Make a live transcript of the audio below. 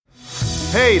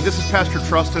Hey, this is Pastor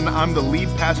Trustin. I'm the lead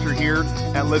pastor here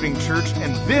at Living Church,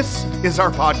 and this is our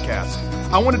podcast.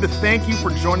 I wanted to thank you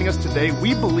for joining us today.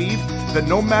 We believe that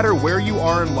no matter where you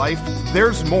are in life,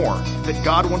 there's more that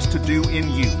God wants to do in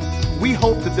you. We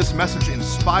hope that this message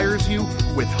inspires you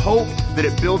with hope, that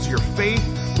it builds your faith.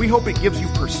 We hope it gives you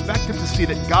perspective to see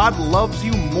that God loves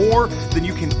you more than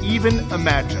you can even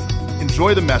imagine.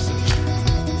 Enjoy the message.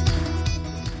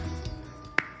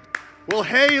 Well,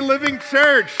 hey, Living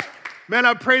Church. Man,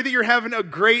 I pray that you're having a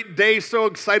great day. So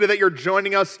excited that you're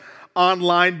joining us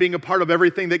online, being a part of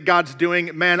everything that God's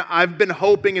doing. Man, I've been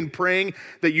hoping and praying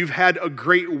that you've had a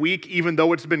great week, even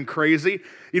though it's been crazy.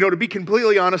 You know, to be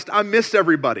completely honest, I miss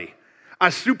everybody. I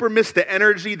super miss the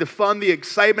energy, the fun, the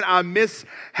excitement. I miss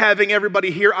having everybody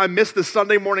here. I miss the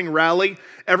Sunday morning rally.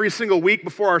 Every single week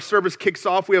before our service kicks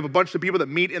off, we have a bunch of people that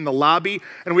meet in the lobby,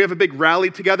 and we have a big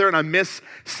rally together, and I miss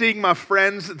seeing my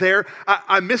friends there.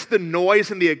 I miss the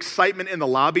noise and the excitement in the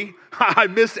lobby. I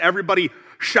miss everybody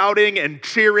shouting and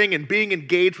cheering and being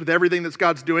engaged with everything that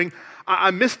God's doing. I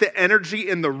miss the energy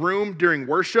in the room during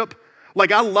worship.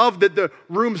 Like, I love that the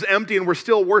room's empty and we're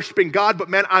still worshiping God, but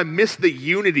man, I miss the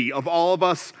unity of all of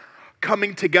us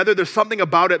coming together. There's something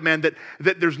about it, man, that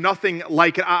there's nothing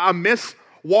like it. I miss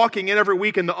walking in every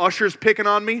week and the ushers picking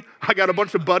on me. I got a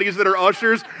bunch of buddies that are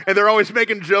ushers and they're always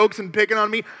making jokes and picking on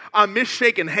me. I miss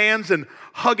shaking hands and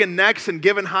hugging necks and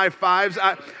giving high fives.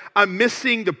 I miss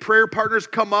seeing the prayer partners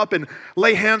come up and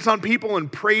lay hands on people and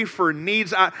pray for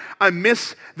needs. I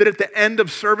miss that at the end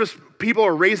of service, people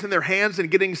are raising their hands and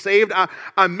getting saved.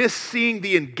 I miss seeing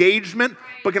the engagement,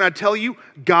 but can I tell you,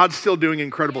 God's still doing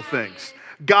incredible things.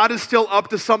 God is still up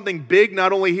to something big,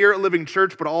 not only here at Living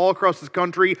Church, but all across this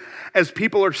country as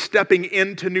people are stepping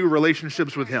into new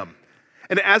relationships with Him.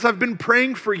 And as I've been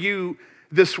praying for you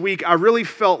this week, I really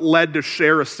felt led to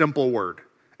share a simple word,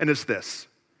 and it's this.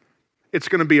 It's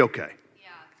going to be okay. Yeah,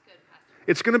 it's good, Pastor.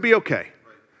 It's going to be okay.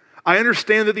 I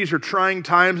understand that these are trying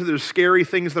times and there's scary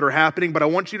things that are happening, but I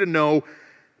want you to know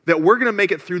that we're going to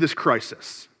make it through this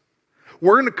crisis.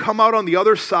 We're going to come out on the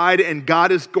other side, and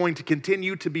God is going to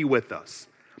continue to be with us.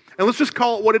 And let's just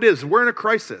call it what it is. We're in a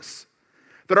crisis.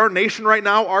 That our nation right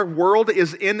now, our world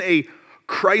is in a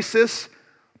crisis.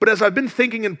 But as I've been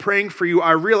thinking and praying for you,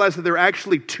 I realize that there are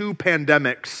actually two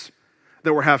pandemics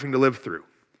that we're having to live through.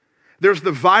 There's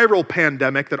the viral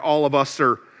pandemic that all of us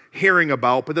are hearing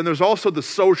about, but then there's also the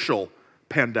social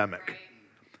pandemic.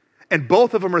 And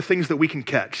both of them are things that we can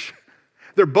catch.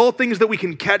 They're both things that we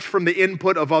can catch from the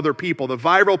input of other people. The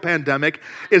viral pandemic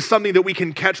is something that we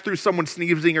can catch through someone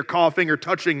sneezing or coughing or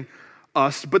touching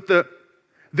us. But the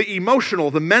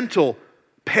emotional, the mental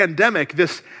pandemic,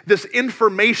 this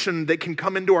information that can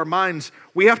come into our minds,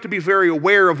 we have to be very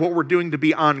aware of what we're doing to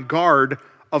be on guard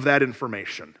of that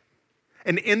information.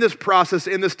 And in this process,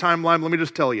 in this timeline, let me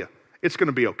just tell you, it's going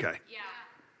to be okay. Yeah.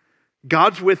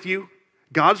 God's with you.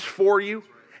 God's for you.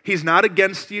 He's not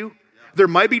against you. There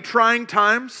might be trying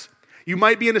times. You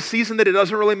might be in a season that it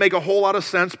doesn't really make a whole lot of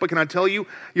sense, but can I tell you,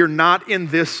 you're not in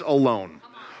this alone.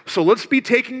 So let's be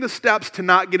taking the steps to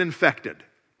not get infected.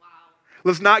 Wow.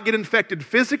 Let's not get infected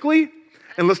physically,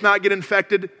 and let's not get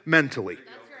infected mentally. That's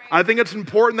right. I think it's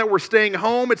important that we're staying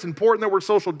home. It's important that we're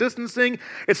social distancing.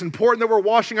 It's important that we're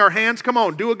washing our hands. Come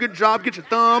on, do a good job. Get your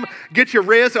thumb, get your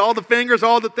wrist, all the fingers,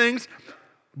 all the things.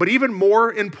 But even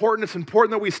more important, it's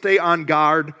important that we stay on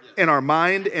guard in our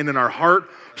mind and in our heart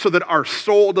so that our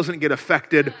soul doesn't get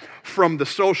affected from the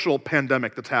social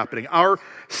pandemic that's happening. Our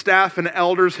staff and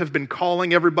elders have been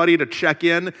calling everybody to check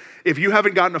in. If you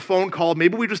haven't gotten a phone call,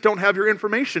 maybe we just don't have your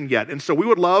information yet. And so we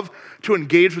would love to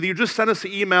engage with you. Just send us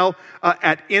an email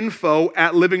at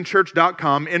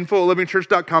info@livingchurch.com,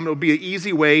 info@livingchurch.com. It will be an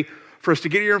easy way for us to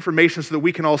get your information so that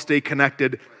we can all stay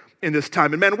connected in this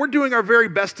time. And man, we're doing our very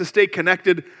best to stay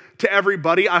connected to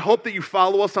everybody. I hope that you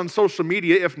follow us on social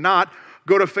media. If not,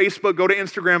 go to Facebook, go to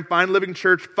Instagram, find Living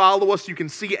Church, follow us. You can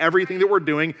see everything that we're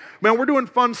doing. Man, we're doing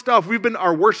fun stuff.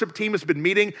 Our worship team has been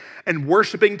meeting and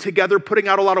worshiping together, putting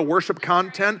out a lot of worship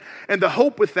content. And the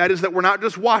hope with that is that we're not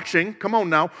just watching, come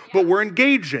on now, but we're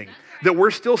engaging. That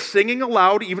we're still singing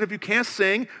aloud, even if you can't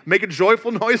sing, make a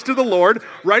joyful noise to the Lord,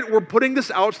 right? We're putting this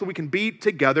out so that we can be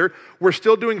together. We're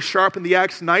still doing Sharpen the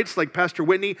Axe nights like Pastor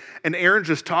Whitney and Aaron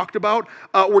just talked about.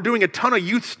 We're doing a ton of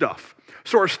youth stuff.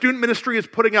 So our student ministry is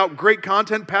putting out great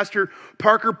content. Pastor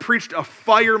Parker preached a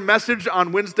fire message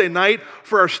on Wednesday night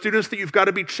for our students that you've got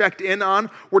to be checked in on.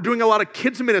 We're doing a lot of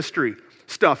kids ministry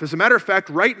stuff. As a matter of fact,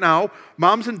 right now,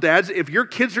 moms and dads, if your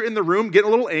kids are in the room getting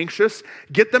a little anxious,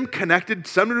 get them connected,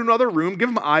 send them to another room, give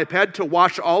them an iPad to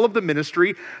watch all of the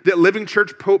ministry that Living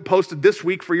Church posted this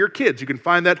week for your kids. You can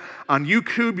find that on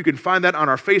YouTube. You can find that on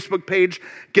our Facebook page.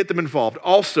 Get them involved.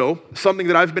 Also, something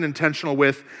that I've been intentional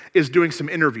with is doing some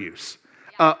interviews.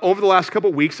 Over the last couple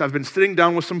of weeks, I've been sitting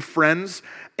down with some friends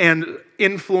and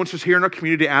influencers here in our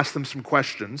community to ask them some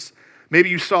questions. Maybe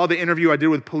you saw the interview I did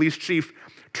with Police Chief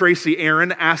Tracy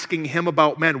Aaron, asking him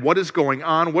about, man, what is going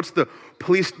on? What's the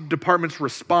police department's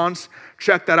response?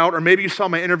 Check that out. Or maybe you saw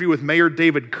my interview with Mayor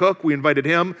David Cook. We invited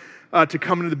him to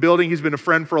come into the building. He's been a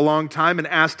friend for a long time, and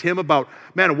asked him about,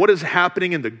 man, what is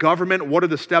happening in the government? What are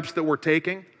the steps that we're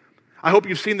taking? I hope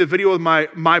you've seen the video of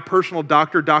my personal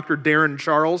doctor, Dr. Darren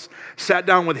Charles. Sat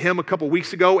down with him a couple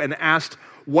weeks ago and asked,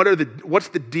 what's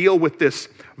the deal with this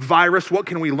virus? What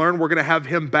can we learn? We're going to have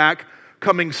him back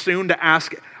coming soon to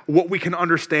ask what we can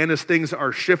understand as things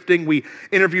are shifting. We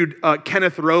interviewed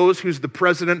Kenneth Rose, who's the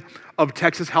president of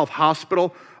Texas Health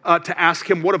Hospital, to ask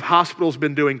him what have hospitals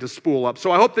been doing to spool up.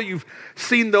 So I hope that you've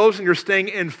seen those and you're staying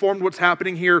informed what's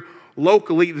happening here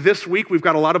locally. This week, we've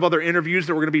got a lot of other interviews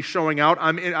that we're going to be showing out.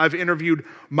 I've interviewed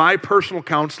my personal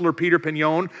counselor, Peter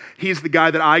Pignon. He's the guy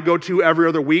that I go to every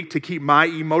other week to keep my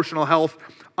emotional health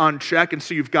on check, and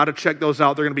so you've got to check those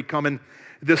out. They're going to be coming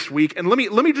this week. And let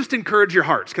me just encourage your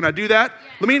hearts. Can I do that?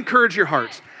 Yeah. Let me encourage your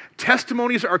hearts.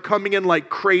 Testimonies are coming in like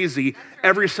crazy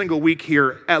every single week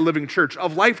here at Living Church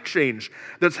of life change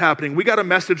that's happening. We got a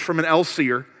message from an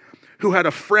LCer who had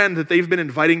a friend that they've been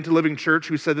inviting to Living Church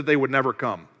who said that they would never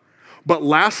come. But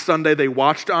last Sunday, they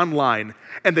watched online,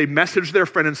 and they messaged their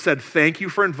friend and said, thank you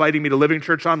for inviting me to Living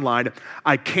Church Online.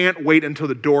 I can't wait until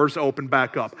the doors open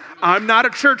back up. I'm not a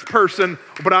church person,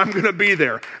 but I'm going to be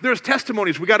there. There's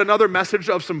testimonies. We got another message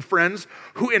of some friends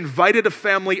who invited a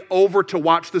family over to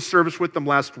watch the service with them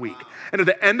last week. And at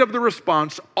the end of the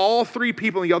response, all three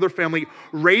people in the other family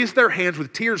raised their hands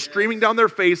with tears streaming down their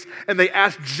face, and they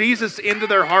asked Jesus into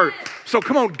their heart. So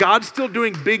come on, God's still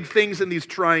doing big things in these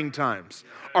trying times.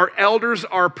 Our elders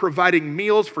are providing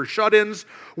meals for shut-ins.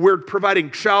 We're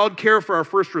providing childcare for our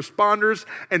first responders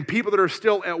and people that are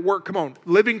still at work. Come on,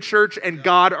 Living Church and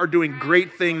God are doing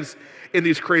great things in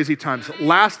these crazy times.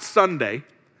 Last Sunday,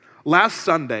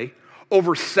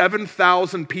 over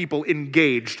 7,000 people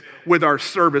engaged with our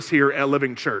service here at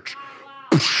Living Church.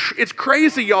 It's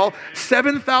crazy, y'all.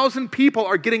 7,000 people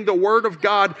are getting the word of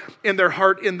God in their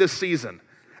heart in this season.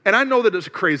 And I know that it's a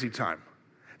crazy time.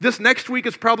 This next week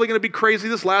is probably going to be crazy.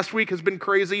 This last week has been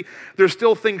crazy. There's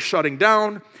still things shutting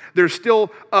down. There's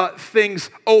still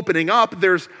things opening up.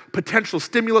 There's potential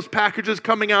stimulus packages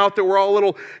coming out that we're all a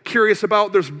little curious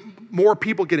about. There's more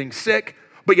people getting sick,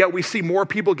 but yet we see more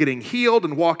people getting healed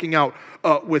and walking out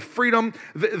with freedom.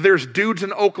 There's dudes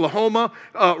in Oklahoma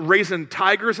raising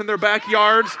tigers in their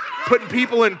backyards, putting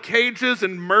people in cages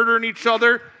and murdering each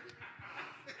other.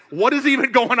 What is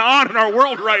even going on in our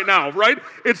world right now, right?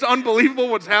 It's unbelievable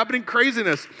what's happening,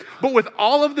 craziness. But with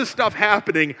all of this stuff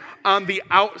happening on the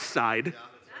outside,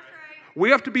 we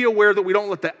have to be aware that we don't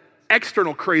let the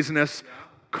external craziness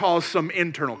cause some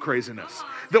internal craziness.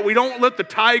 That we don't let the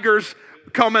tigers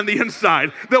come on the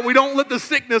inside. That we don't let the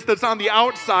sickness that's on the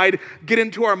outside get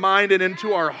into our mind and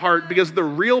into our heart. Because the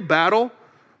real battle,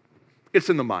 it's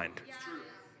in the mind.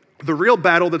 The real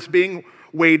battle that's being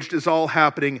waged is all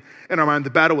happening in our mind. The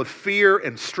battle with fear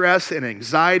and stress and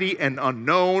anxiety and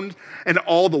unknowns and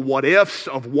all the what ifs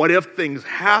of what if things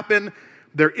happen.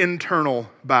 They're internal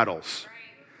battles.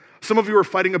 Some of you are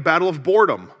fighting a battle of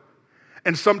boredom.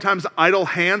 And sometimes idle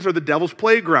hands are the devil's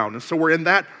playground. And so we're in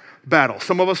that battle.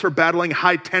 Some of us are battling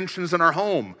high tensions in our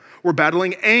home. We're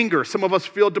battling anger. Some of us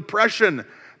feel depression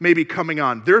maybe coming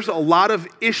on. There's a lot of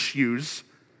issues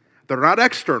that are not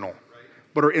external,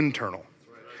 but are internal.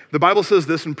 The Bible says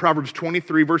this in Proverbs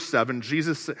 23, verse 7.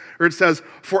 It says,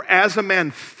 for as a man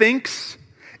thinks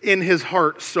in his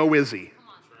heart, so is he.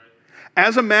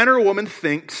 As a man or a woman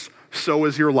thinks, so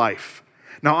is your life.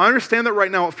 Now, I understand that right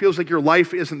now it feels like your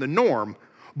life isn't the norm,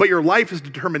 but your life is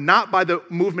determined not by the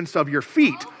movements of your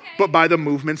feet, but by the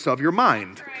movements of your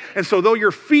mind. And so though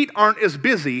your feet aren't as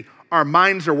busy, our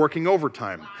minds are working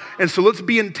overtime. And so let's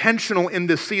be intentional in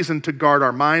this season to guard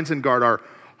our minds and guard our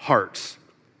hearts.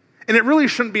 And it really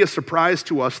shouldn't be a surprise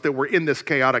to us that we're in this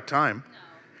chaotic time.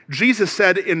 No. Jesus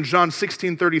said in John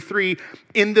 16:33,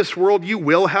 in this world you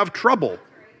will have trouble.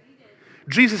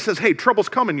 Jesus says, hey, trouble's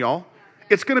coming, y'all.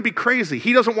 It's going to be crazy.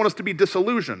 He doesn't want us to be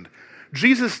disillusioned.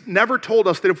 Jesus never told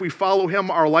us that if we follow him,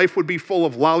 our life would be full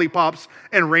of lollipops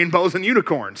and rainbows and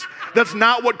unicorns. That's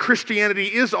not what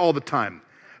Christianity is all the time.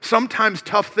 Sometimes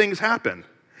tough things happen.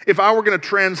 If I were going to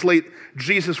translate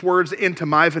Jesus' words into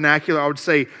my vernacular, I would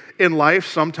say, in life,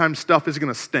 sometimes stuff is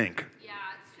going to stink. Yeah,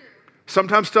 it's true.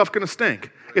 Sometimes stuff's going to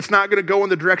stink. It's not going to go in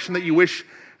the direction that you wish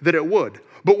that it would.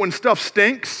 But when stuff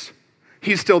stinks,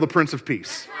 he's still the Prince of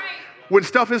Peace. That's right. When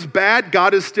stuff is bad,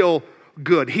 God is still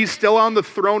good. He's still on the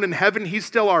throne in heaven. He's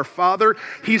still our Father.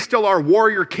 He's still our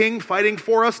warrior king fighting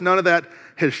for us. None of that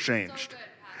has changed. So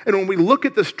good, And when we look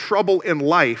at this trouble in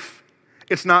life,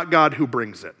 it's not God who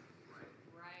brings it.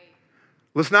 right.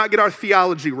 Let's not get our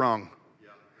theology wrong.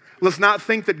 Let's not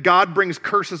think that God brings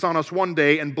curses on us one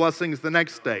day and blessings the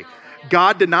next day.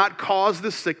 God did not cause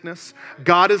this sickness.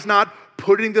 God is not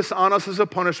putting this on us as a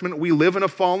punishment. We live in a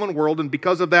fallen world, and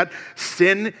because of that,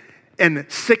 sin and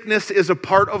sickness is a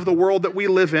part of the world that we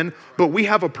live in, but we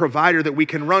have a provider that we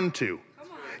can run to.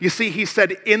 You see, he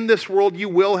said, in this world you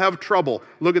will have trouble.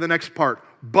 Look at the next part.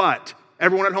 But,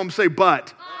 everyone at home say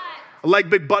but. I like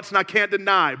big butts and I can't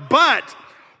deny. But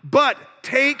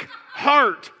take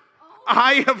heart.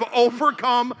 I have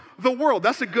overcome the world.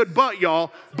 That's a good but,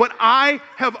 y'all. But I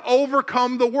have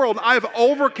overcome the world. I have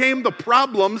overcame the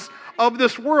problems of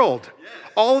this world.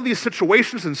 All of these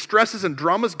situations and stresses and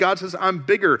dramas, God says, I'm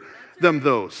bigger than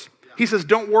those. He says,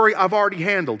 don't worry, I've already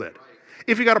handled it.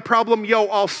 If you got a problem,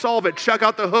 I'll solve it. Check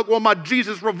out the hook. Well, my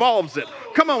Jesus revolves it.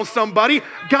 Come on, somebody.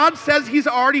 God says he's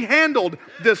already handled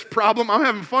this problem. I'm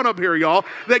having fun up here, y'all.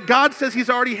 That God says he's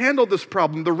already handled this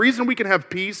problem. The reason we can have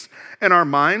peace in our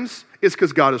minds is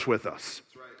because God is with us.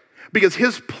 Because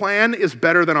his plan is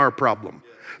better than our problem.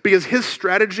 Because his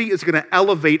strategy is going to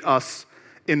elevate us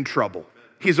in trouble.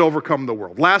 He's overcome the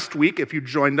world. Last week, if you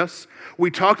joined us,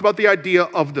 we talked about the idea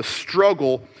of the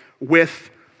struggle with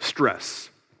stress.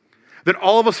 That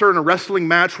all of us are in a wrestling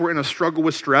match, we're in a struggle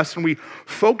with stress, and we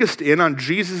focused in on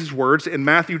Jesus' words in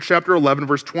Matthew chapter 11,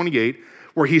 verse 28,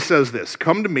 where he says this,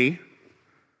 come to me,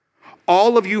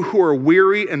 all of you who are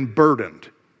weary and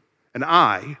burdened, and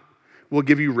I will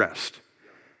give you rest.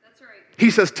 That's right.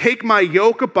 He says, take my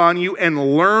yoke upon you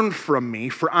and learn from me,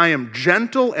 for I am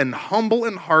gentle and humble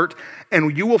in heart,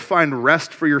 and you will find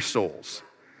rest for your souls.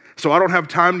 So I don't have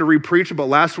time to re-preach it, but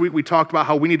last week we talked about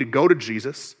how we need to go to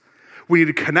Jesus. We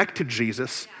need to connect to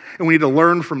Jesus, and we need to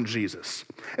learn from Jesus.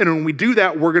 And when we do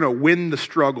that, we're going to win the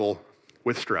struggle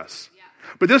with stress. Yeah.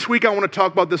 But this week, I want to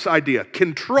talk about this idea,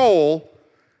 control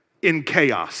in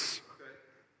chaos.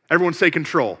 Everyone say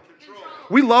control.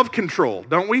 We love control,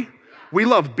 don't we? We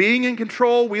love being in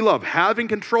control. We love having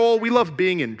control. We love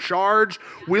being in charge.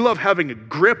 We love having a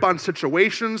grip on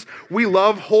situations. We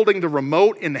love holding the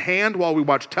remote in hand while we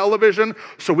watch television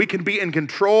so we can be in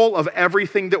control of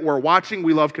everything that we're watching.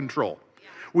 We love control.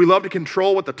 We love to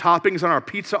control what the toppings on our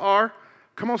pizza are.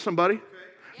 Come on, somebody.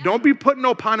 Don't be putting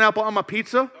no pineapple on my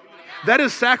pizza. That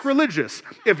is sacrilegious.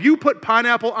 If you put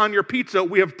pineapple on your pizza,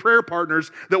 we have prayer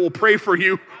partners that will pray for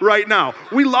you right now.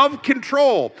 We love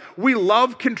control. We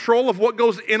love control of what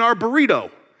goes in our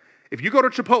burrito. If you go to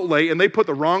Chipotle and they put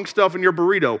the wrong stuff in your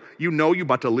burrito, you know you're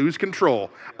about to lose control.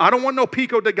 I don't want no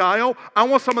pico de gallo. I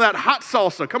want some of that hot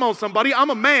salsa. Come on, somebody. I'm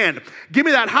a man. Give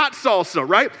me that hot salsa,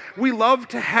 right? We love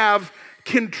to have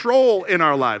control in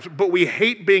our lives, but we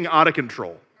hate being out of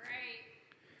control.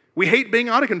 We hate being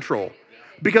out of control.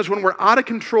 Because when we're out of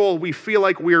control, we feel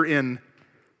like we're in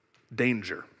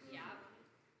danger. Yeah.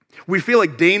 We feel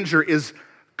like danger is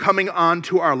coming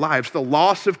onto our lives. The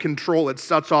loss of control, it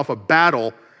sets off a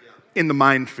battle in the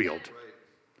minefield.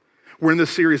 We're in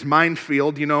this series,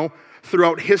 Minefield,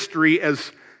 throughout history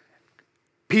as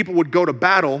people would go to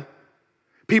battle,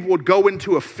 people would go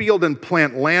into a field and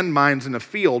plant landmines in a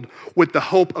field with the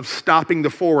hope of stopping the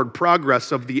forward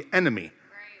progress of the enemy. Right.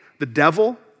 The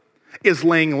devil is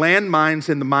laying landmines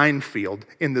in the minefield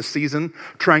in this season,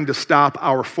 trying to stop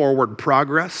our forward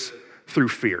progress through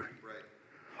fear.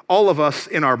 All of us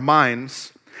in our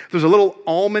minds, there's a little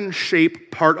almond-shaped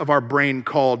part of our brain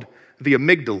called the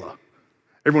amygdala.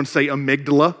 Everyone say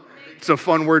amygdala. It's a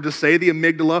fun word to say, the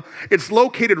amygdala. It's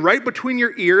located right between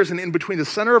your ears and in between the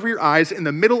center of your eyes, in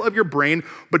the middle of your brain,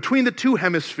 between the two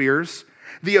hemispheres.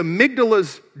 The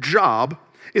amygdala's job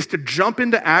is to jump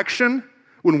into action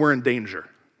when we're in danger.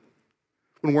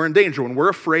 When we're in danger, when we're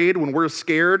afraid, when we're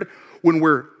scared, when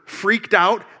we're freaked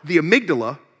out, the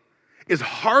amygdala is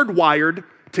hardwired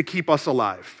to keep us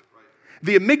alive.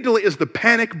 The amygdala is the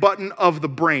panic button of the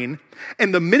brain,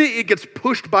 and the minute it gets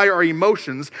pushed by our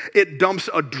emotions, it dumps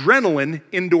adrenaline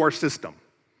into our system.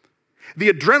 The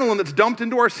adrenaline that's dumped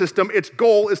into our system, its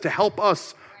goal is to help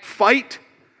us fight,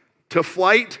 to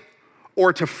flight,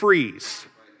 or to freeze.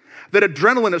 That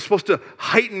adrenaline is supposed to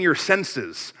heighten your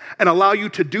senses and allow you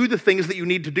to do the things that you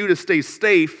need to do to stay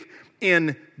safe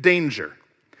in danger.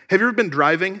 Have you ever been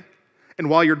driving and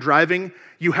while you're driving,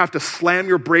 you have to slam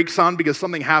your brakes on because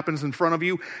something happens in front of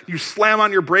you. You slam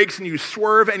on your brakes and you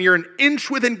swerve and you're an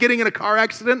inch within getting in a car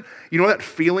accident. You know that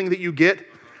feeling that you get?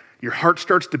 Your heart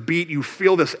starts to beat. You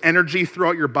feel this energy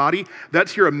throughout your body.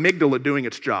 That's your amygdala doing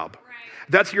its job.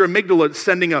 That's your amygdala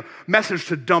sending a message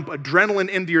to dump adrenaline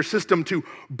into your system to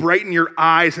brighten your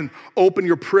eyes and open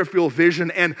your peripheral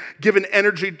vision and give an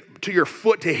energy to your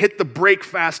foot to hit the brake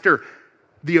faster.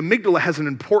 The amygdala has an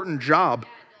important job.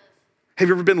 Have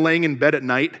you ever been laying in bed at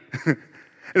night and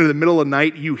in the middle of the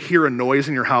night you hear a noise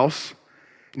in your house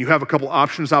and you have a couple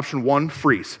options? Option 1,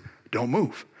 freeze. Don't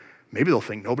move. Maybe they'll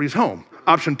think nobody's home.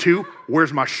 Option 2,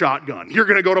 where's my shotgun? You're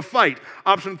gonna go to fight.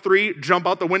 Option 3, jump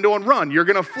out the window and run. You're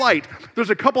gonna flight. There's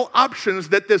a couple options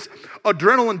that this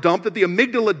adrenaline dump that the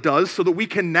amygdala does so that we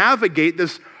can navigate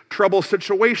this trouble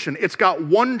situation. It's got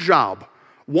one job,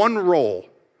 one role,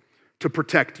 to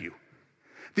protect you.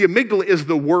 The amygdala is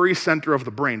the worry center of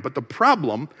the brain, but the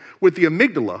problem with the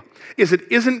amygdala is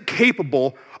it isn't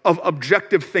capable of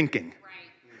objective thinking.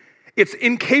 It's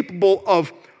incapable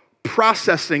of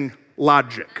processing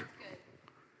logic.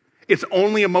 It's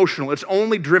only emotional. It's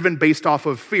only driven based off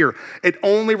of fear. It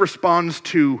only responds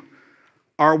to,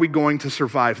 are we going to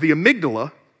survive? The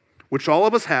amygdala, which all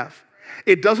of us have,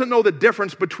 it doesn't know the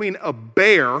difference between a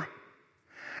bear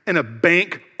and a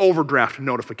bank overdraft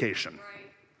notification.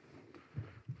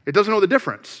 It doesn't know the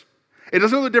difference. It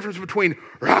doesn't know the difference between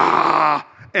rah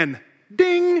and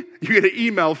ding, you get an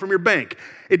email from your bank.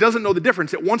 It doesn't know the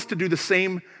difference. It wants to do the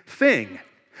same thing.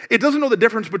 It doesn't know the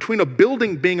difference between a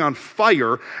building being on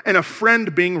fire and a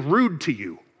friend being rude to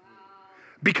you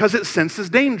because it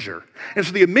senses danger. And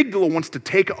so the amygdala wants to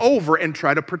take over and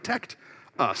try to protect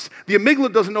us. The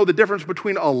amygdala doesn't know the difference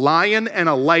between a lion and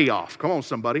a layoff. Come on,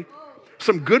 somebody.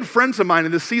 Some good friends of mine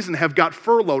in this season have got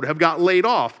furloughed, have got laid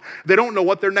off. They don't know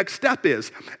what their next step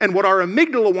is. And what our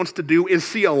amygdala wants to do is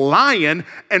see a lion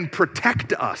and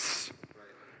protect us.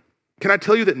 Can I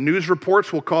tell you that news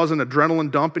reports will cause an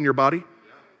adrenaline dump in your body?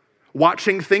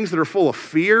 Watching things that are full of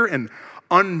fear and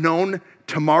unknown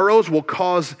tomorrows will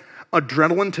cause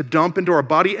adrenaline to dump into our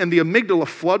body, and the amygdala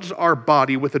floods our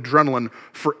body with adrenaline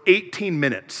for 18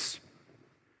 minutes.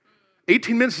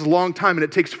 18 minutes is a long time, and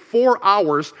it takes 4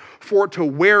 hours for it to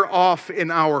wear off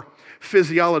in our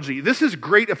physiology. This is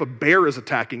great if a bear is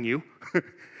attacking you.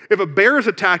 If a bear is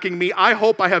attacking me, I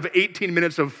hope I have 18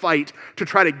 minutes of fight to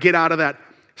try to get out of that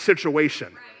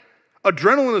situation. Right.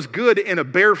 Adrenaline is good in a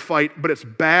bear fight, but it's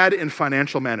bad in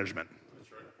financial management.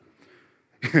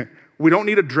 That's right. We don't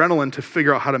need adrenaline to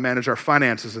figure out how to manage our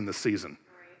finances in this season.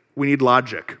 Right. We need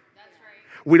logic. That's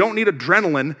right. We don't need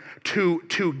adrenaline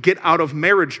to get out of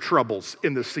marriage troubles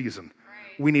in this season.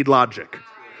 Right. We need logic.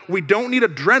 Right. We don't need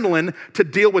adrenaline to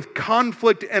deal with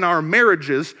conflict in our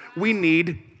marriages. We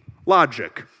need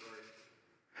logic.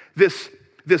 Right.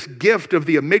 This gift of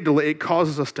the amygdala, it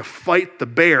causes us to fight the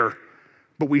bear,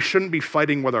 but we shouldn't be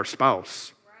fighting with our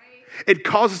spouse. Right. It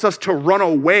causes us to run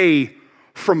away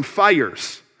from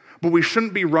fires, but we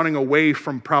shouldn't be running away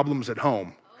from problems at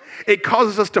home. Okay. It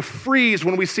causes us to freeze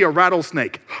when we see a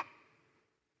rattlesnake.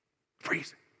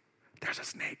 Freeze. There's a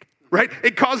snake, right?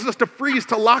 It causes us to freeze,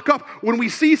 to lock up when we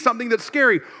see something that's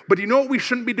scary. But you know what we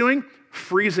shouldn't be doing?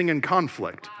 Freezing in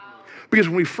conflict. Wow. Because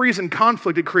when we freeze in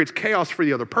conflict, it creates chaos for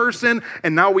the other person,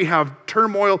 and now we have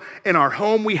turmoil in our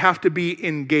home. We have to be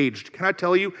engaged. Can I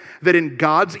tell you that in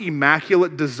God's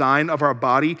immaculate design of our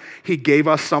body, He gave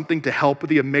us something to help with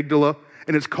the amygdala,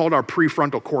 and it's called our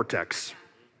prefrontal cortex.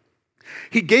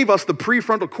 He gave us the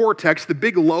prefrontal cortex, the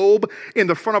big lobe in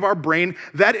the front of our brain.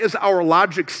 That is our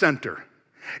logic center.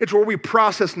 It's where we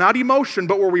process not emotion,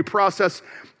 but where we process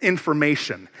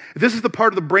information. This is the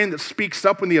part of the brain that speaks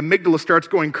up when the amygdala starts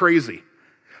going crazy.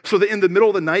 So that in the middle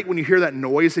of the night, when you hear that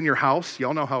noise in your house,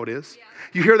 y'all know how it is. Yeah.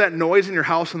 You hear that noise in your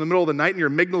house in the middle of the night and your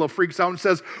amygdala freaks out and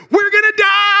says, "We're gonna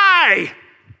die!"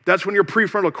 That's when your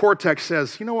prefrontal cortex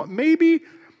says, you know what, maybe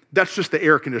that's just the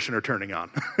air conditioner turning on.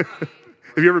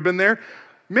 Have you ever been there?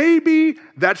 Maybe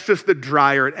that's just the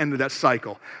dryer at the end of that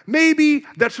cycle. Maybe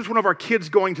that's just one of our kids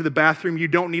going to the bathroom. You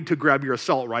don't need to grab your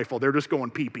assault rifle. They're just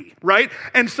going pee-pee, right?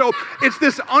 And so it's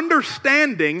this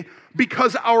understanding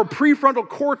because our prefrontal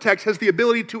cortex has the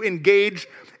ability to engage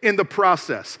in the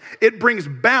process. It brings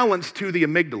balance to the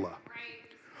amygdala.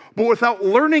 But without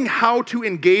learning how to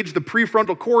engage the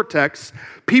prefrontal cortex,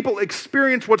 people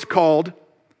experience what's called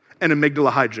an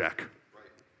amygdala hijack.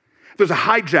 There's a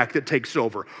hijack that takes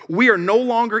over. We are no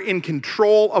longer in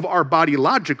control of our body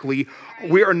logically.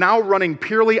 We are now running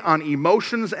purely on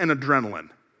emotions and adrenaline.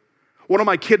 One of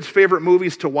my kids' favorite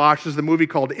movies to watch is the movie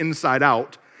called Inside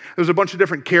Out. There's a bunch of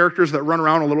different characters that run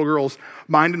around a little girl's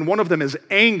mind, and one of them is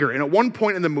anger. And at one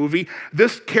point in the movie,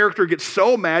 this character gets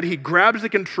so mad, he grabs the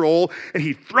control and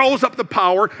he throws up the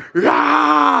power.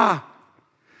 Ah!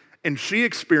 And she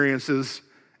experiences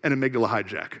an amygdala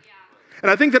hijack. And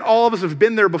I think that all of us have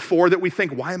been there before, that we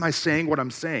think, why am I saying what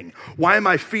I'm saying? Why am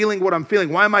I feeling what I'm feeling?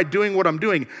 Why am I doing what I'm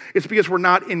doing? It's because we're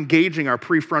not engaging our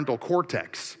prefrontal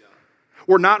cortex.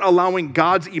 We're not allowing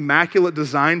God's immaculate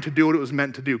design to do what it was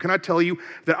meant to do. Can I tell you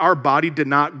that our body did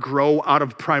not grow out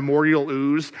of primordial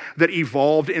ooze that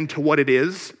evolved into what it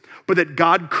is, but that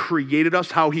God created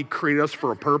us how he created us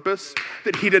for a purpose,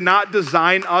 that he did not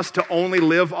design us to only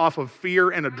live off of fear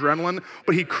and adrenaline,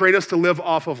 but he created us to live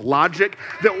off of logic,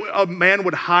 that a man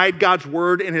would hide God's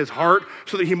word in his heart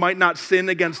so that he might not sin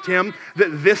against him,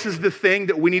 that this is the thing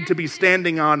that we need to be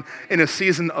standing on in a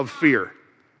season of fear.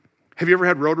 Have you ever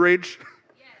had road rage?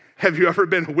 Have you ever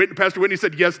been, Pastor Whitney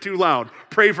said yes too loud.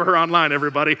 Pray for her online,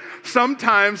 everybody.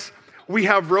 Sometimes we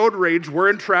have road rage, we're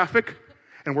in traffic,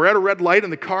 and we're at a red light,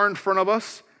 and the car in front of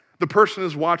us, the person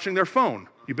is watching their phone.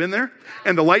 You been there?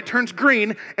 And the light turns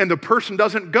green, and the person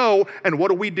doesn't go, and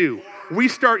what do? We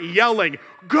start yelling,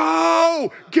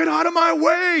 go, get out of my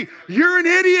way, you're an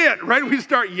idiot, right? We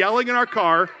start yelling in our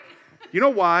car. You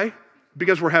know why?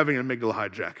 Because we're having an amygdala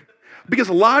hijack. Because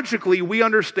logically, we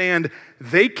understand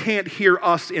they can't hear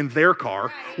us in their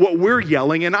car, what we're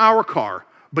yelling in our car,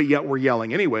 but yet we're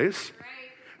yelling anyways.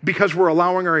 Because we're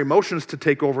allowing our emotions to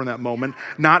take over in that moment,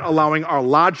 not allowing our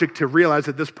logic to realize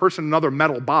that this person in another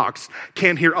metal box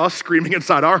can't hear us screaming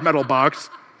inside our metal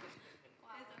box.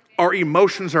 Our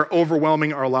emotions are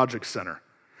overwhelming our logic center.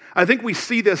 I think we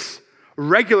see this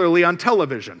regularly on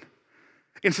television.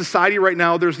 In society right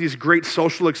now, there's these great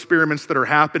social experiments that are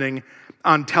happening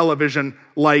on television,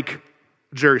 like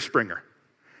Jerry Springer.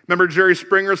 Remember Jerry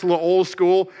Springer's a little old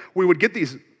school? We would get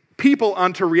these people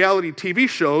onto reality TV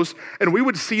shows, and we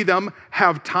would see them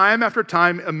have time after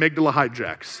time amygdala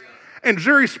hijacks. And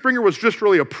Jerry Springer was just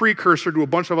really a precursor to a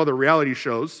bunch of other reality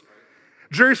shows.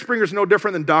 Jerry Springer is no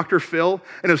different than Dr. Phil,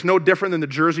 and it's no different than the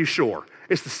Jersey Shore.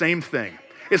 It's the same thing.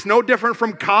 It's no different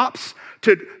from Cops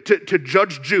to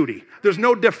Judge Judy. There's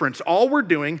no difference. All we're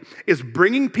doing is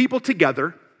bringing people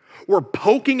together. We're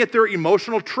poking at their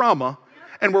emotional trauma,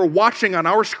 and we're watching on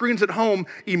our screens at home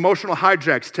emotional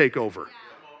hijacks take over.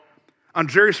 On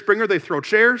Jerry Springer, they throw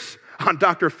chairs. On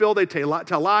Dr. Phil, they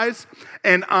tell lies.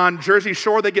 And on Jersey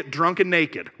Shore, they get drunk and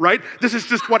naked, right? This is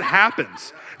just what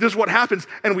happens. This is what happens.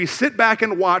 And we sit back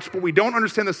and watch, but we don't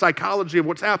understand the psychology of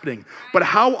what's happening. But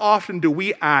how often do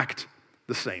we act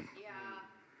the same?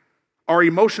 Our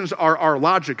emotions are our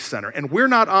logic center, and we're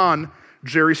not on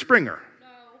Jerry Springer.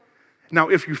 Now,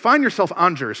 if you find yourself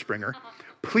on Jerry Springer,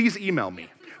 please email me,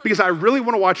 because I really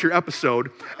want to watch your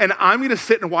episode, and I'm going to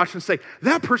sit and watch and say,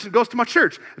 that person goes to my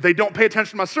church. They don't pay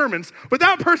attention to my sermons, but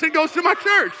that person goes to my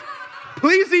church.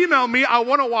 Please email me. I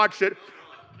want to watch it.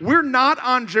 We're not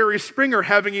on Jerry Springer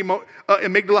having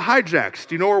amygdala hijacks.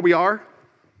 Do you know where we are?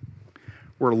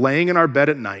 We're laying in our bed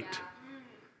at night,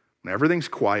 and everything's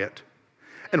quiet,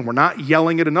 and we're not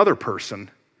yelling at another person.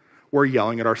 We're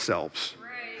yelling at ourselves.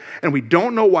 And we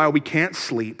don't know why we can't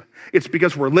sleep. It's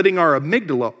because we're letting our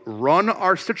amygdala run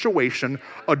our situation.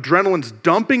 Adrenaline's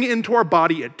dumping into our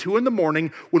body at 2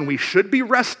 a.m. when we should be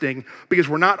resting, because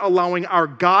we're not allowing our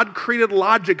God-created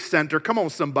logic center, come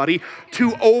on somebody,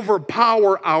 to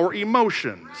overpower our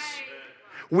emotions.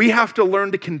 We have to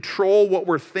learn to control what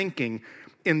we're thinking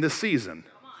in this season.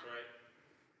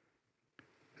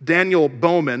 Daniel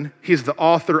Bowman, he's the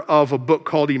author of a book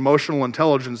called Emotional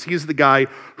Intelligence. He's the guy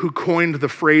who coined the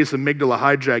phrase amygdala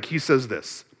hijack. He says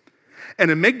this: an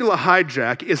amygdala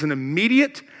hijack is an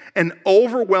immediate and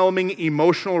overwhelming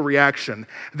emotional reaction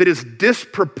that is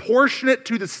disproportionate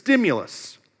to the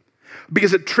stimulus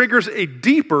because it triggers a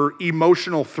deeper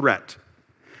emotional threat.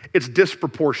 It's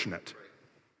disproportionate.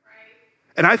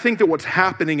 And I think that what's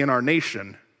happening in our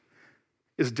nation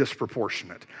is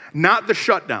disproportionate. Not the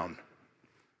shutdown,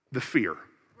 the fear.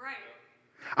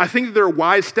 I think that there are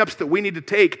wise steps that we need to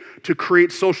take to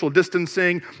create social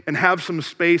distancing and have some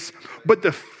space, but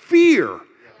the fear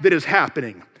that is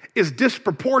happening is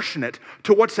disproportionate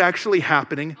to what's actually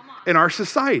happening in our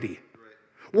society.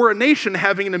 We're a nation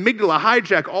having an amygdala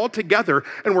hijack all together,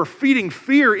 and we're feeding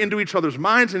fear into each other's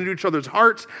minds and into each other's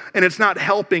hearts, and it's not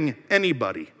helping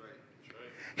anybody.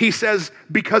 He says,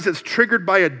 because it's triggered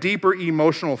by a deeper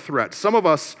emotional threat. Some of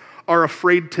us are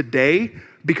afraid today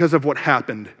because of what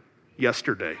happened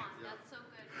yesterday.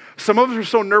 Some of us are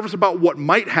so nervous about what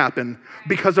might happen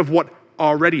because of what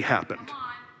already happened.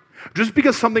 Just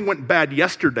because something went bad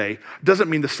yesterday doesn't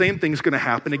mean the same thing's going to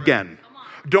happen again.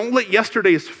 Don't let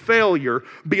yesterday's failure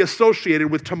be associated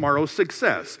with tomorrow's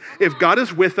success. If God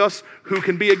is with us, who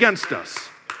can be against us?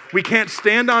 We can't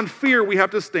stand on fear, we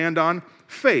have to stand on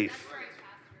faith.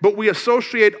 But we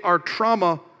associate our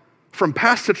trauma from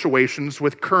past situations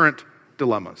with current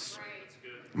dilemmas.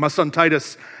 My son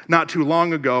Titus, not too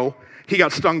long ago, he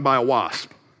got stung by a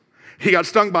wasp. He got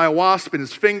stung by a wasp in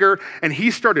his finger, and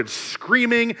he started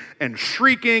screaming and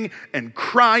shrieking and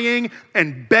crying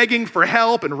and begging for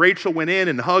help. And Rachel went in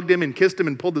and hugged him and kissed him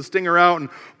and pulled the stinger out and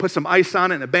put some ice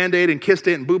on it and a Band-Aid and kissed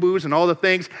it and boo-boos and all the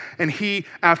things. And he,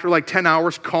 after like 10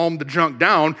 hours, calmed the junk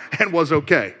down and was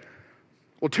okay.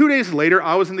 Well, 2 days later,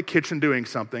 I was in the kitchen doing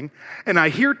something, and I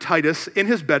hear Titus in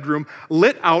his bedroom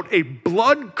let out a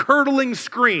blood-curdling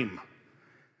scream.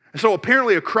 And so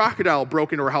apparently a crocodile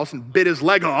broke into our house and bit his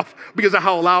leg off because of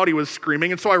how loud he was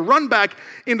screaming. And so I run back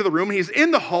into the room. He's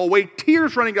in the hallway,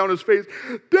 tears running down his face.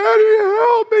 Daddy,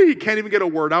 help me. He can't even get a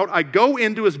word out. I go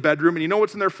into his bedroom, and you know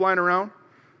what's in there flying around?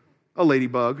 A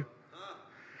ladybug.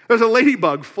 There's a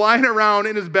ladybug flying around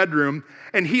in his bedroom,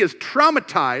 and he is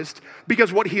traumatized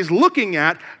because what he's looking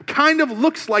at kind of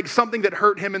looks like something that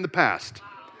hurt him in the past.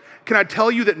 Can I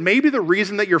tell you that maybe the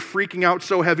reason that you're freaking out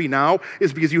so heavy now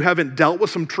is because you haven't dealt with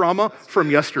some trauma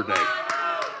from yesterday?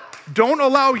 Don't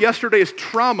allow yesterday's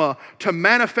trauma to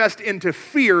manifest into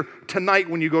fear tonight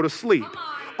when you go to sleep.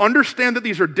 Understand that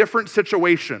these are different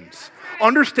situations.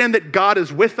 Understand that God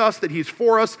is with us, that He's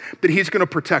for us, that He's going to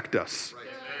protect us.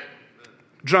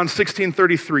 John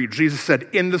 16:33, Jesus said,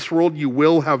 "In this world you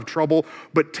will have trouble,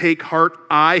 but take heart,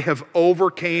 I have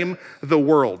overcame the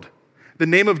world." The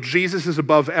name of Jesus is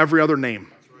above every other name.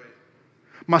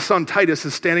 My son Titus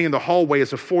is standing in the hallway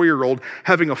as a 4-year-old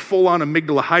having a full-on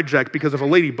amygdala hijack because of a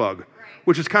ladybug,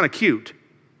 which is kind of cute.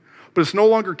 But it's no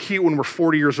longer cute when we're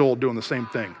 40 years old doing the same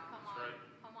thing.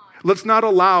 Let's not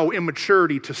allow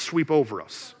immaturity to sweep over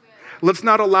us. Let's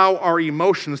not allow our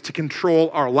emotions to control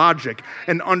our logic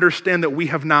and understand that we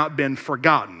have not been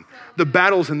forgotten. The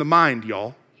battle's in the mind,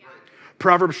 y'all.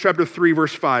 Proverbs chapter 3,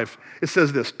 verse 5, it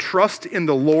says this, "Trust in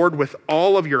the Lord with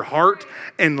all of your heart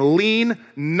and lean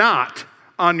not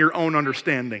on your own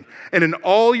understanding. And in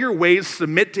all your ways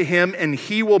submit to Him, and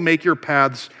He will make your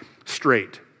paths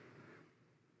straight."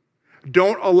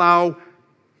 Don't allow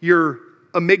your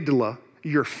amygdala,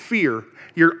 your fear,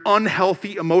 your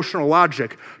unhealthy emotional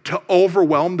logic to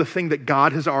overwhelm the thing that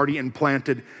God has already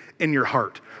implanted in your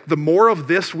heart. The more of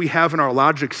this we have in our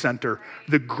logic center,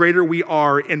 the greater we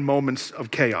are in moments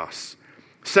of chaos.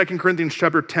 2 Corinthians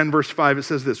chapter 10, verse 5, it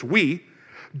says this, "We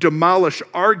demolish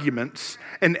arguments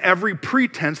and every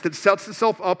pretense that sets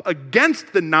itself up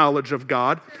against the knowledge of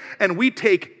God, and we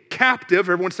take captive,"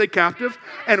 everyone say captive,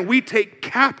 "and we take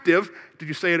captive," did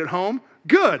you say it at home?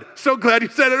 Good, so glad you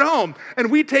said it at home.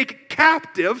 "And we take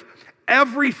captive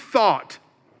every thought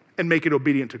and make it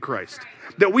obedient to Christ."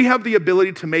 That we have the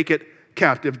ability to make it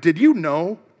captive. Did you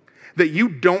know that you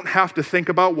don't have to think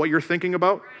about what you're thinking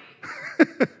about?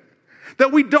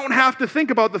 That we don't have to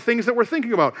think about the things that we're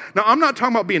thinking about. Now, I'm not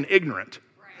talking about being ignorant.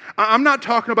 I'm not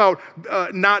talking about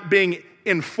not being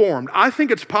informed. I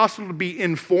think it's possible to be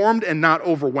informed and not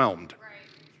overwhelmed.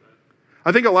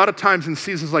 I think a lot of times in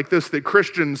seasons like this that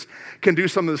Christians can do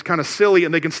something that's kind of silly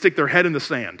and they can stick their head in the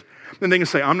sand. And they can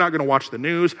say, "I'm not going to watch the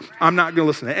news. I'm not going to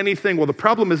listen to anything." Well, the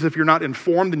problem is if you're not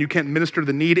informed, then you can't minister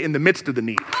the need in the midst of the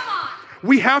need.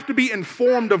 We have to be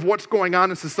informed of what's going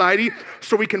on in society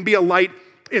so we can be a light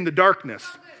in the darkness.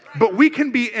 But we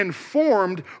can be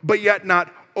informed, but yet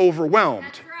not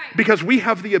overwhelmed. Because we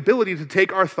have the ability to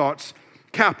take our thoughts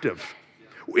captive.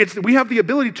 We have the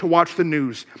ability to watch the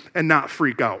news and not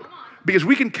freak out. Because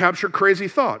we can capture crazy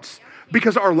thoughts.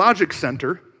 Because our logic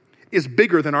center is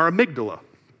bigger than our amygdala.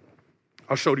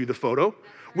 I'll show you the photo.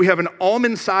 We have an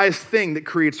almond-sized thing that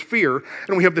creates fear,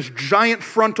 and we have this giant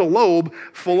frontal lobe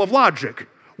full of logic.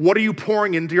 What are you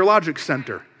pouring into your logic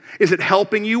center? Is it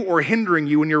helping you or hindering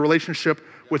you in your relationship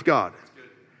with God?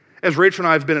 As Rachel and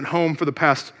I have been at home for the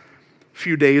past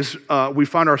few days, we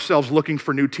found ourselves looking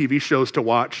for new TV shows to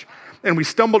watch, and we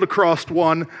stumbled across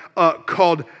one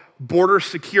called Border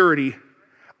Security,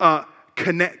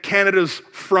 Canada's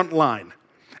Frontline.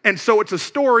 And so it's a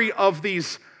story of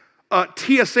these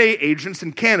TSA agents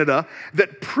in Canada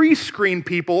that pre-screen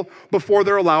people before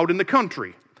they're allowed in the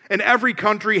country. And every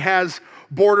country has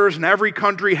borders, and every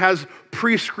country has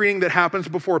pre-screening that happens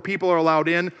before people are allowed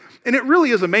in. And it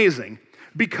really is amazing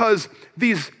because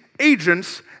these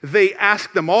agents, they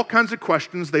ask them all kinds of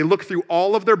questions. They look through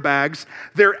all of their bags.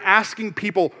 They're asking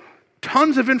people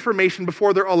tons of information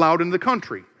before they're allowed in the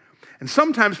country. And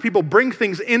sometimes people bring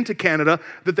things into Canada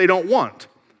that they don't want.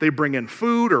 They bring in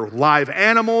food or live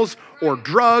animals or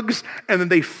drugs, and then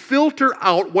they filter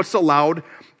out what's allowed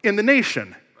in the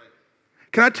nation.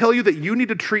 Can I tell you that you need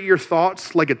to treat your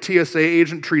thoughts like a TSA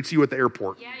agent treats you at the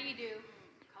airport? Yeah, you do.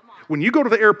 Come on. When you go to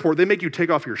the airport, they make you take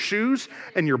off your shoes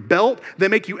and your belt. They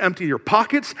make you empty your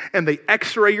pockets, and they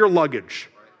x-ray your luggage.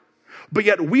 But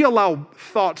yet we allow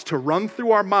thoughts to run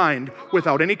through our mind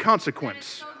without any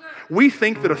consequence. We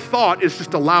think that a thought is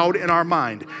just allowed in our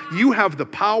mind. You have the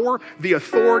power, the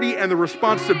authority, and the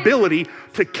responsibility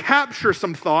to capture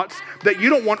some thoughts that you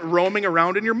don't want roaming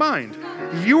around in your mind.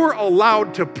 You're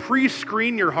allowed to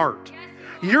pre-screen your heart.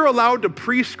 You're allowed to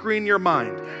pre-screen your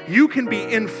mind. You can be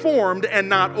informed and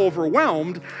not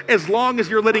overwhelmed as long as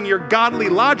you're letting your godly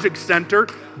logic center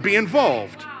be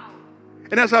involved.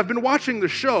 And as I've been watching the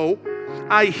show,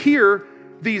 I hear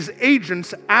these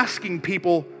agents asking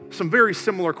people some very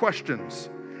similar questions.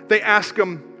 They ask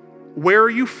them, where are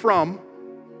you from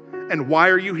and why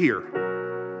are you here?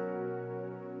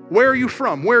 Where are you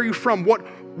from? Where are you from?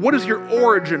 What is your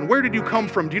origin? Where did you come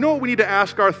from? Do you know what we need to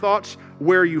ask our thoughts?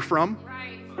 Where are you from?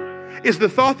 Right. Is the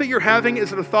thought that you're having,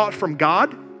 is it a thought from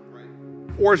God?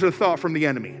 Or is it a thought from the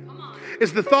enemy?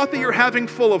 Is the thought that you're having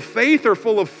full of faith or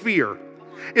full of fear?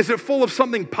 Is it full of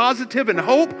something positive and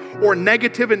hope or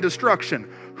negative and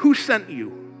destruction? Who sent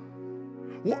you?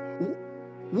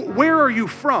 Where are you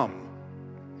from?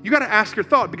 You got to ask your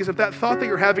thought, because if that thought that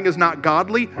you're having is not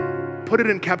godly, put it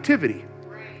in captivity.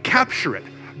 Right. Capture it.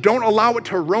 Don't allow it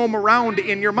to roam around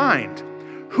in your mind.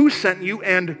 Who sent you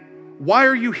and why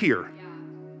are you here?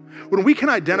 Yeah. When we can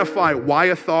identify why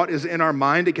a thought is in our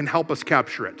mind, it can help us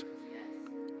capture it.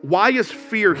 Why is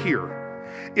fear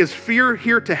here? Is fear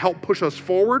here to help push us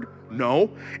forward? No.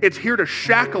 It's here to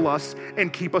shackle us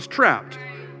and keep us trapped.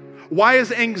 Why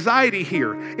is anxiety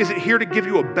here? Is it here to give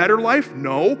you a better life?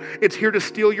 No. It's here to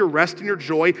steal your rest and your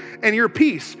joy and your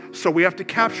peace. So we have to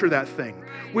capture that thing.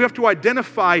 We have to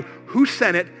identify who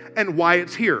sent it and why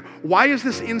it's here. Why is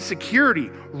this insecurity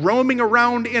roaming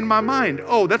around in my mind?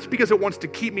 Oh, that's because it wants to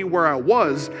keep me where I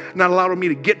was, not allowing me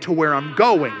to get to where I'm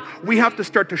going. We have to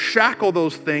start to shackle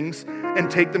those things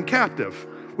and take them captive.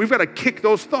 We've got to kick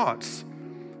those thoughts.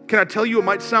 Can I tell you, it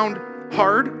might sound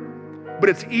hard, but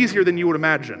it's easier than you would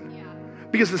imagine.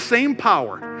 Because the same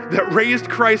power that raised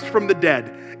Christ from the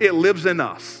dead, it lives in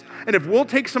us. And if we'll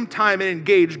take some time and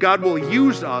engage, God will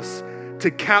use us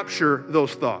to capture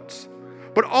those thoughts.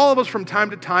 But all of us from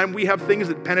time to time, we have things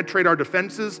that penetrate our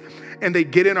defenses and they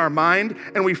get in our mind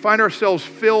and we find ourselves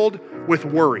filled with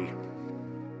worry.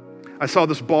 I saw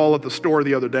this ball at the store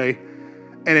the other day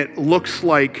and it looks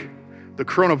like the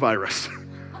coronavirus.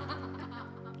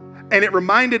 And it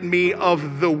reminded me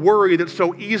of the worry that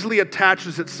so easily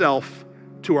attaches itself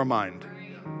to our mind.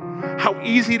 How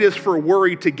easy it is for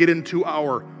worry to get into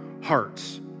our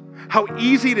hearts. How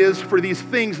easy it is for these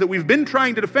things that we've been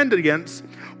trying to defend against,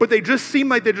 but they just seem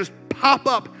like they just pop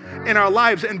up in our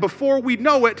lives, and before we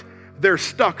know it, they're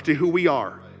stuck to who we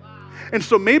are. And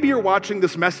so maybe you're watching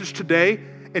this message today,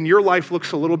 and your life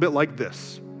looks a little bit like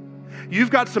this. You've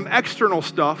got some external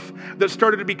stuff that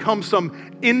started to become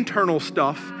some internal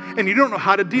stuff, and you don't know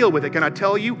how to deal with it. Can I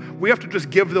tell you, we have to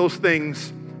just give those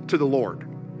things to the Lord.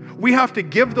 We have to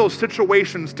give those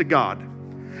situations to God.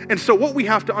 And so what we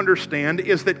have to understand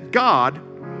is that God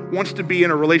wants to be in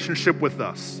a relationship with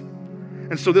us.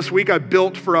 And so this week I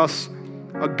built for us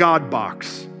a God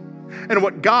box. And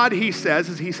what God, He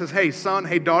says, hey son,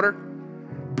 hey daughter,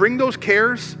 bring those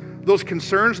cares, those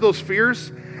concerns, those fears,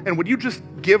 and would you just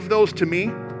give those to me?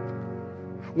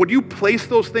 Would you place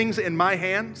those things in my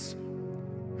hands?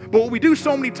 But what we do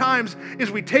so many times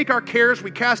is we take our cares,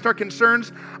 we cast our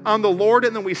concerns on the Lord,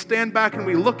 and then we stand back and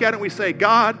we look at it and we say,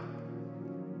 God,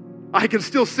 I can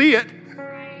still see it.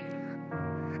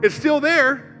 It's still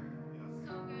there.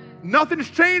 Nothing's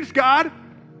changed, God.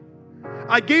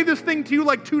 I gave this thing to you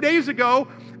like 2 days ago,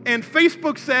 and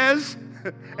Facebook says,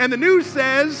 and the news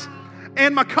says,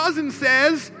 and my cousin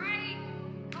says,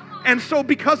 and so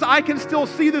because I can still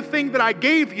see the thing that I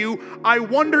gave you, I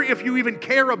wonder if you even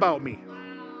care about me.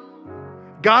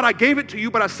 God, I gave it to you,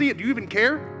 but I see it. Do you even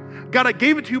care? God, I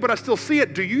gave it to you, but I still see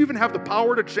it. Do you even have the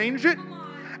power to change it?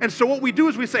 And so what we do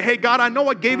is we say, hey, God, I know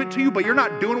I gave it to you, but you're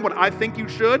not doing what I think you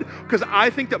should because I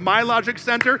think that my logic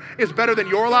center is better than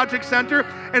your logic center.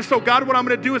 And so, God, what I'm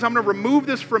going to do is I'm going to remove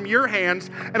this from your hands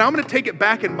and I'm going to take it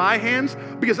back in my hands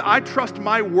because I trust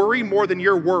my worry more than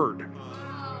your word.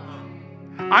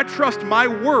 I trust my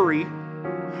worry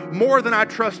more than I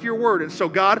trust your word. And so,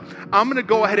 God, I'm going to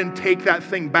go ahead and take that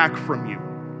thing back from you.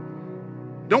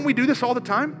 Don't we do this all the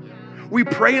time? We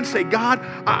pray and say, God,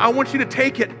 I want you to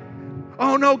take it.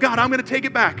 Oh no, God, I'm going to take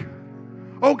it back.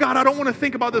 Oh God, I don't want to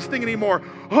think about this thing anymore.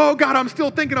 Oh God, I'm still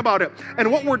thinking about it.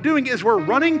 And what we're doing is we're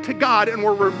running to God and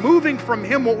we're removing from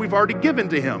Him what we've already given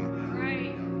to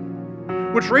Him.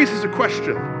 Right. Which raises a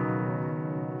question.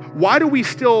 Why do we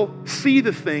still see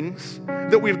the things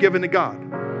that we've given to God?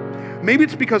 Maybe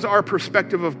it's because our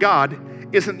perspective of God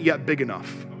isn't yet big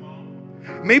enough.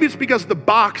 Maybe it's because the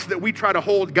box that we try to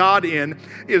hold God in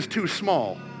is too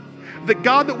small. The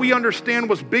God that we understand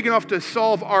was big enough to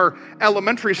solve our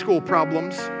elementary school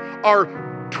problems, our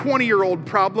 20-year-old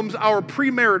problems, our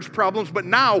pre-marriage problems, but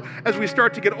now, as we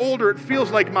start to get older, it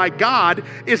feels like my God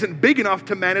isn't big enough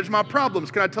to manage my problems.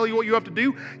 Can I tell you what you have to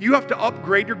do? You have to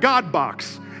upgrade your God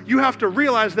box. You have to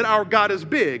realize that our God is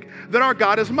big, that our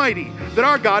God is mighty, that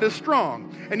our God is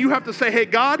strong. And you have to say, hey,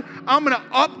 God, I'm going to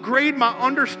upgrade my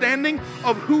understanding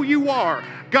of who you are.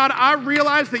 God, I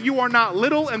realize that you are not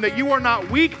little and that you are not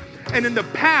weak. And in the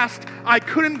past, I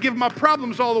couldn't give my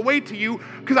problems all the way to you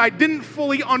because I didn't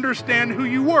fully understand who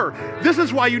you were. This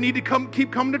is why you need to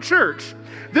keep coming to church.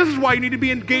 This is why you need to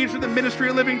be engaged in the ministry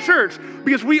of Living Church,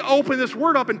 because we open this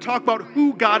word up and talk about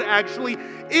who God actually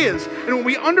is. And when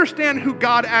we understand who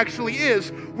God actually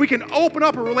is, we can open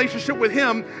up a relationship with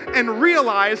Him and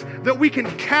realize that we can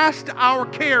cast our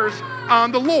cares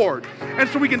on the Lord. And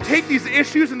so we can take these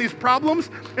issues and these problems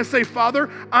and say, Father,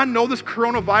 I know this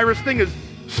coronavirus thing is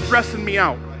stressing me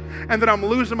out and that I'm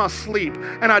losing my sleep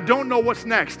and I don't know what's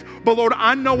next. But Lord,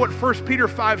 I know what 1 Peter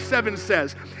 5:7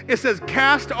 says. It says,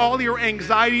 cast all your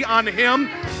anxiety on Him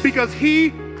because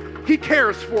He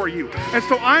cares for you. And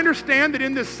so I understand that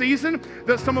in this season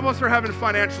that some of us are having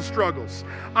financial struggles.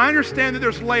 I understand that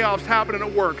there's layoffs happening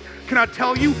at work. Can I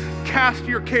tell you, cast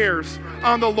your cares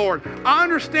on the Lord. I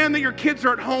understand that your kids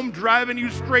are at home driving you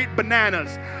straight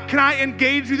bananas. Can I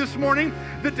engage you this morning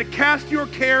that to cast your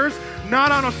cares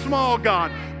not on a small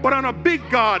God, but on a big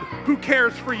God who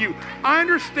cares for you. I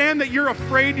understand that you're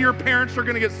afraid your parents are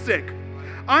going to get sick.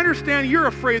 I understand you're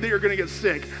afraid that you're going to get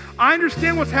sick. I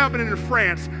understand what's happening in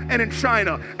France and in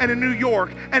China and in New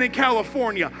York and in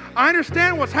California. I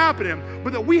understand what's happening,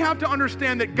 but that we have to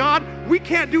understand that, God, we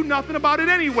can't do nothing about it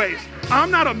anyways. I'm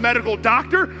not a medical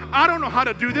doctor. I don't know how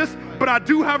to do this, but I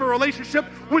do have a relationship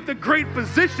with the great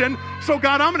physician. So,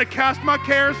 God, I'm going to cast my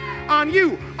cares on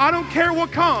you. I don't care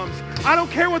what comes. I don't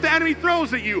care what the enemy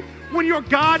throws at you. When your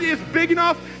God is big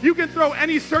enough, you can throw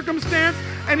any circumstance,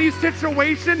 any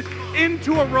situation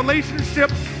into a relationship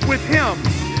with Him.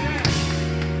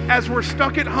 As we're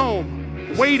stuck at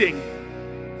home, waiting,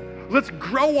 let's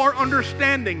grow our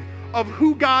understanding of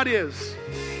who God is.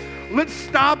 Let's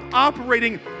stop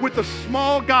operating with the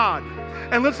small God.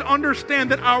 And let's understand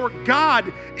that our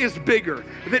God is bigger,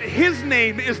 that His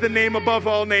name is the name above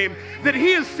all name, that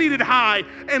He is seated high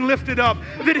and lifted up,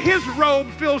 that His robe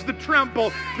fills the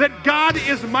temple, that God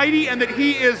is mighty and that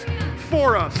He is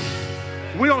for us.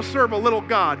 We don't serve a little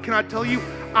God. Can I tell you,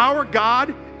 our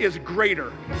God is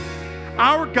greater.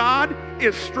 Our God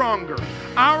is stronger.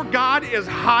 Our God is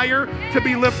higher to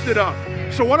be lifted up.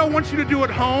 So what I want you to do at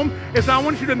home is I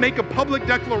want you to make a public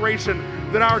declaration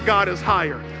that our God is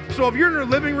higher. So if you're in your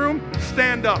living room,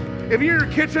 stand up. If you're in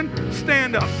your kitchen,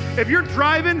 stand up. If you're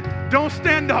driving, don't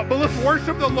stand up, but let's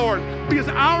worship the Lord because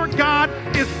our God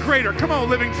is greater. Come on,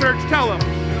 Living Church, tell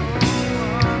Him.